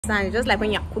And just like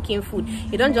when you're cooking food,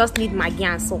 you don't just need maggi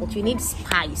and salt, you need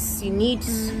spice, you need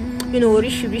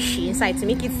rishi inside to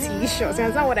make it delicious. You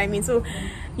understand what I mean? So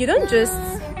you don't just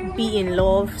be in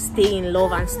love, stay in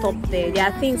love and stop there. There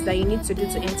are things that you need to do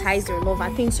to entice your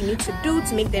lover, things you need to do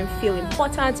to make them feel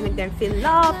important, to make them feel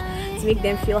loved, to make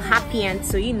them feel happy, and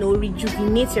to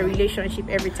rejuvenate your relationship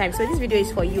every time. So this video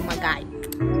is for you, my guy.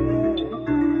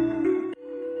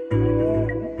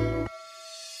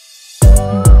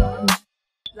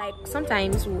 Like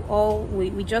sometimes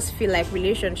we just feel like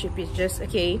relationship is just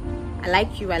okay, I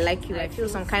like you, I feel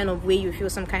some kind of way, you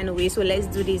feel some kind of way, so let's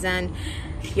do this, and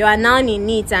you are now in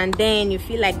it, and then you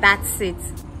feel like that's it.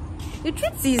 The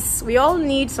truth is, we all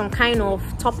need some kind of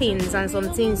toppings and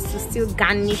some things to still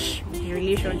garnish the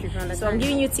relationship. So I'm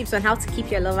giving you tips on how to keep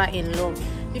your lover in love.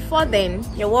 Before then,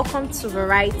 you're welcome to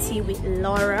Variety with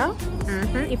Laura.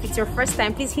 If it's your first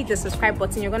time, please hit the subscribe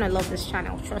button. You're gonna love this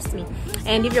channel, trust me.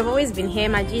 And if you've always been here,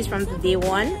 my G's from day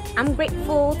one, I'm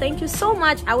grateful. Thank you so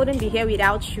much. I wouldn't be here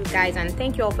without you guys, and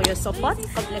thank you all for your support.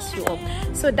 God bless you all.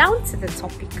 So down to the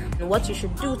topic, what you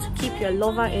should do to keep your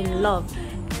lover in love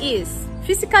is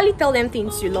physically tell them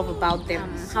things you love about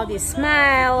them. How they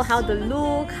smile, how they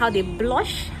look, how they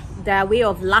blush, their way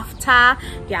of laughter,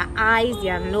 their eyes,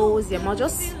 their nose, their mouth.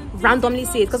 Just randomly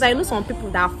say it, because I know some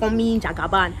people that are funny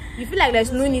jagaban. You feel like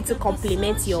there's no need to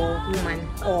compliment your woman,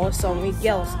 or some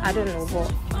girls, I don't know,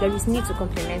 but there is need to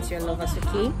compliment your lovers,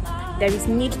 okay? There is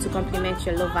need to compliment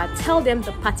your lover. Tell them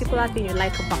the particular thing you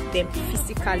like about them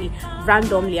physically,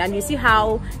 randomly, and you see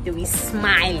how they will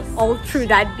smile all through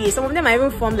that day. Some of them are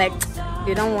even from like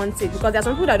they don't want it, because there's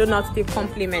some people that don't know how to take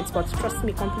compliments, but trust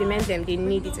me, compliment them, they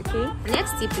need it, okay?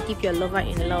 Next tip to keep your lover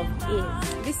in love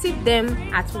is visit them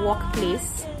at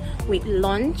workplace with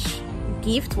lunch,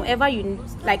 gift, whatever you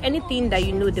like, anything that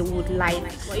you know they would like.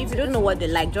 But if you don't know what they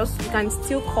like, just you can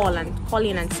still call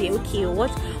in and say, okay,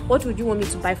 what would you want me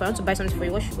to buy for? I want to buy something for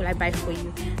you, what should I buy for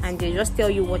you? And they just tell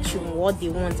you what they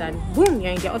want, and boom,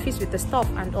 you're in their office with the stuff.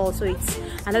 And also it's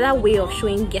another way of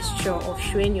showing gesture, of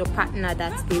showing your partner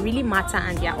that they really matter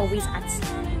and they're always at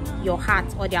your heart,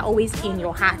 or they're always in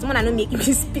your heart. Someone I don't make me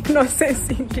speak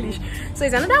nonsense English. So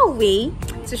it's another way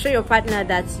to show your partner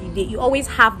that you always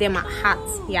have them at heart.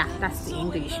 Yeah, that's the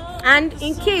English. And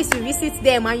in case you visit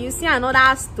them and you see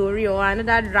another story or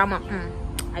another drama,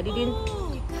 I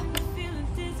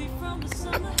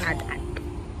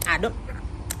don't.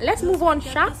 Let's move on,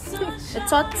 sharp. The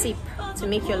third tip to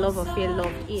make your lover feel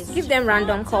loved is give them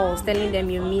random calls telling them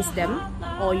you miss them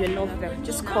or you love them.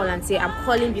 Just call and say, I'm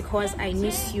calling because I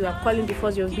miss you, I'm calling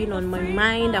because you've been on my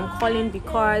mind, I'm calling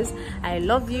because I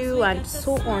love you, and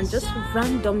so on. Just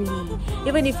randomly,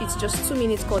 even if it's just 2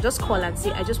 minutes call, just call and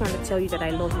say, I just want to tell you that I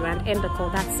love you, and end the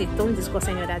call. That's it. Don't discuss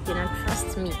any other thing, and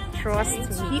trust me,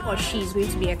 he or she is going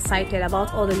to be excited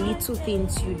about all the little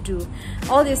things you do.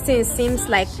 All these things seems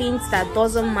like things that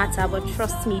doesn't matter, but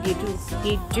trust me,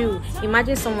 they do.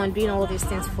 Imagine someone doing all these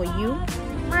things for you,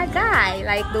 my guy,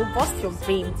 like they'll bust your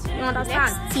brain. You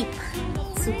understand? Next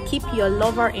tip to keep your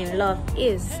lover in love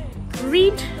is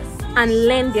read and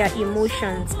learn their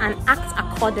emotions and act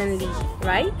accordingly,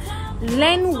 right?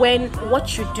 Learn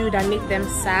what you do that make them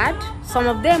sad. Some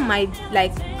of them might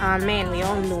like men, we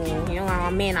all know,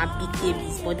 our men are big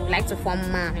babies, but they like to form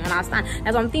man. You understand?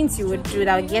 There's some things you would do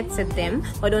that will get to them,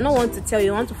 but they don't want to tell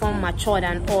you, want to form matured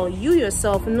and all. You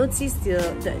yourself notice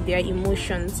their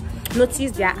emotions,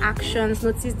 notice their actions,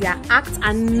 notice their acts,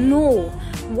 and know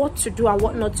what to do and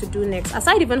what not to do next.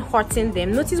 Aside even hurting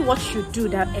them, notice what you do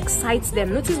that excites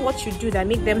them, notice what you do that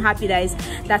make them happy,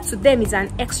 that to them is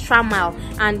an extra mile,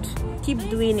 and keep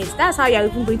doing it. That's how you're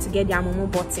even going to get their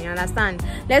mumu button. Understand?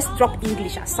 Let's drop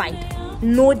English aside.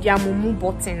 Know their mumu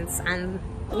buttons, and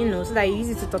so that you use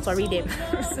it to tutorial them.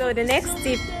 So the next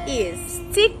tip is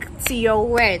stick to your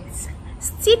words.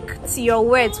 Stick to your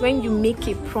words when you make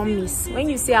a promise. When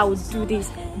you say I will do this,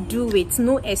 do it.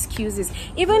 No excuses.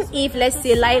 Even if, let's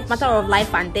say, matter of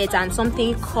life and death, and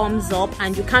something comes up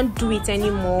and you can't do it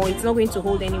anymore, it's not going to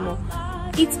hold anymore,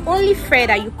 it's only fair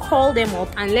that you call them up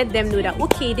and let them know that,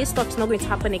 okay, this stuff is not going to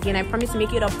happen again, I promise to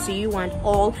make it up to you and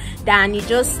all, then you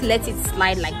just let it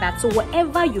slide like that. So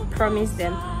whatever you promise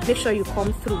them, make sure you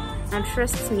come through, and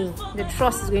trust me, the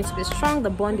trust is going to be strong, the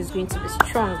bond is going to be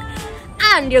strong,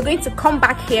 and you're going to come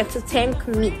back here to thank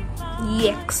me.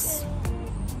 Yes.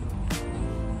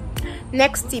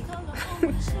 Next tip,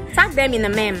 tag them in a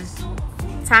meme.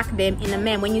 Tag them in a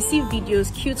meme. When you see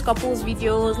videos, cute couples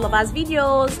videos, lovers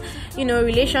videos, you know,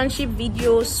 relationship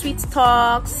videos, sweet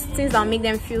talks, things that'll make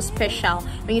them feel special.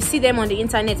 When you see them on the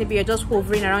internet, maybe you're just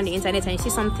hovering around the internet and you see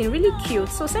something really cute,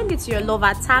 so send it to your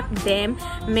lover, tag them,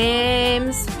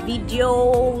 memes,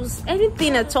 videos,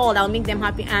 anything at all that'll make them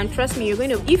happy. And trust me, you're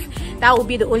going to, if that will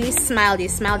be the only smile they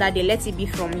smile that they let it be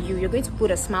from you, you're going to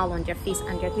put a smile on their face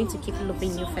and they're going to keep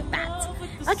loving you for that.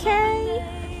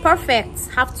 Okay, perfect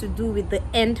have to do with the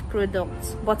end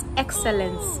product, but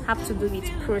excellence have to do with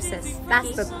process.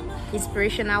 That's the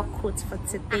inspirational quote for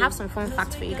today. I have some fun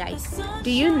facts for you guys.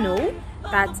 Do you know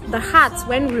that the heart,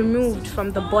 when removed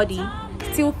from the body,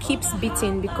 still keeps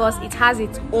beating because it has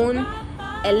its own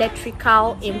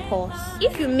electrical impulse?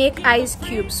 If you make ice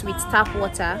cubes with tap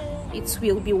water, it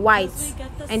will be white,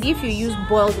 and if you use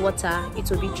boiled water, it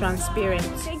will be transparent.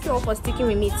 Thank you all for sticking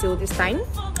with me till this time.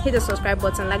 Hit the subscribe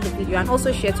button, like the video, and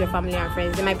also share to your family and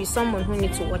friends. There might be someone who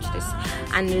needs to watch this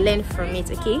and learn from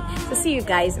it. Okay, so see you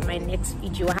guys in my next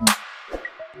video.